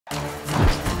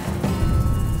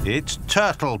It's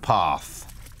Turtle Path.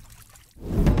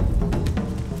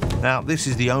 Now, this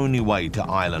is the only way to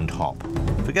island hop.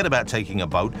 Forget about taking a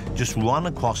boat, just run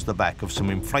across the back of some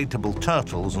inflatable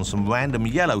turtles and some random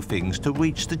yellow things to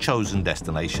reach the chosen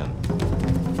destination.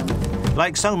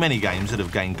 Like so many games that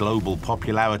have gained global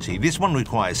popularity, this one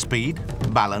requires speed,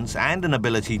 balance, and an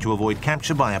ability to avoid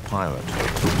capture by a pirate.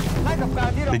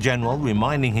 The general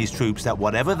reminding his troops that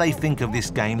whatever they think of this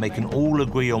game, they can all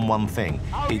agree on one thing: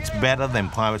 it's better than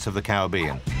Pirates of the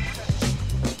Caribbean.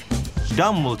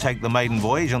 Dumb will take the maiden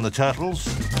voyage on the turtles,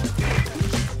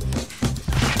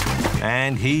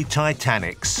 and he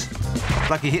Titanics. It's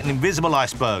like he hit an invisible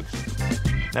iceberg.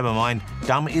 Never mind,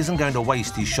 Dumb isn't going to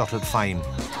waste his shot at fame.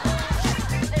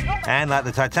 And like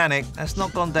the Titanic, that's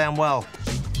not gone down well.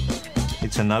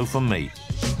 It's a no from me.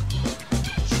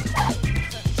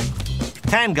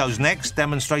 Tan goes next,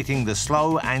 demonstrating the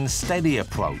slow and steady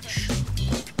approach.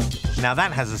 Now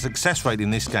that has a success rate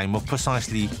in this game of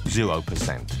precisely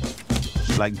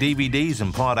 0%. Like DVDs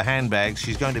and Prada handbags,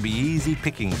 she's going to be easy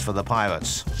pickings for the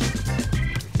pirates.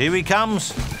 Here he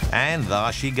comes, and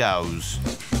there she goes.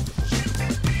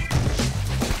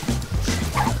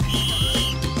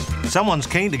 Someone's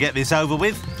keen to get this over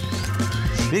with.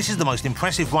 This is the most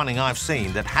impressive running I've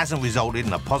seen that hasn't resulted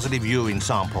in a positive urine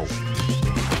sample.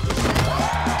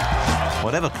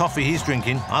 Whatever coffee he's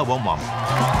drinking, I want one.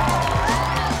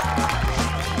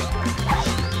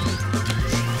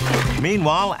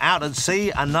 Meanwhile, out at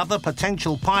sea, another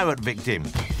potential pirate victim.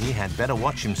 He had better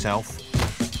watch himself.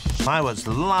 Pirates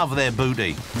love their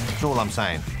booty, that's all I'm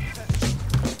saying.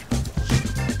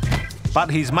 But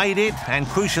he's made it, and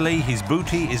crucially, his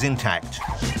booty is intact.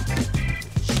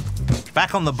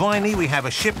 Back on the briny, we have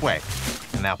a shipwreck,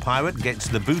 and our pirate gets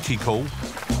the booty call.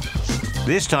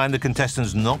 This time, the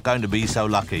contestant's not going to be so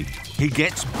lucky. He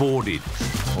gets boarded,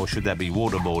 or should that be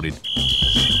waterboarded?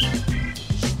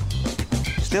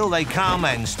 Still they come,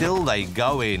 and still they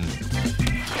go in.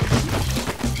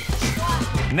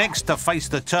 Next to face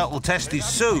the turtle test is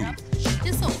Sue.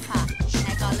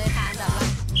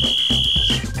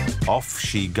 Off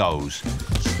she goes.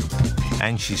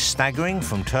 And she's staggering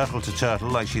from turtle to turtle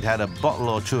like she'd had a bottle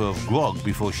or two of grog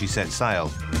before she set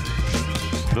sail.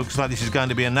 Looks like this is going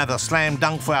to be another slam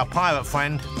dunk for our pirate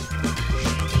friend.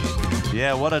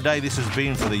 Yeah, what a day this has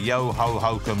been for the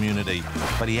yo-ho-ho community.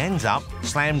 But he ends up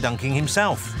slam dunking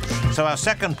himself. So our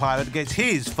second pirate gets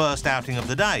his first outing of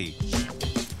the day.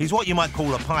 He's what you might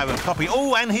call a pirate copy.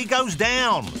 Oh, and he goes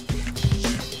down,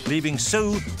 leaving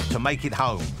Sue to make it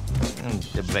home.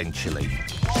 Eventually.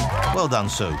 Well done,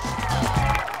 Sue.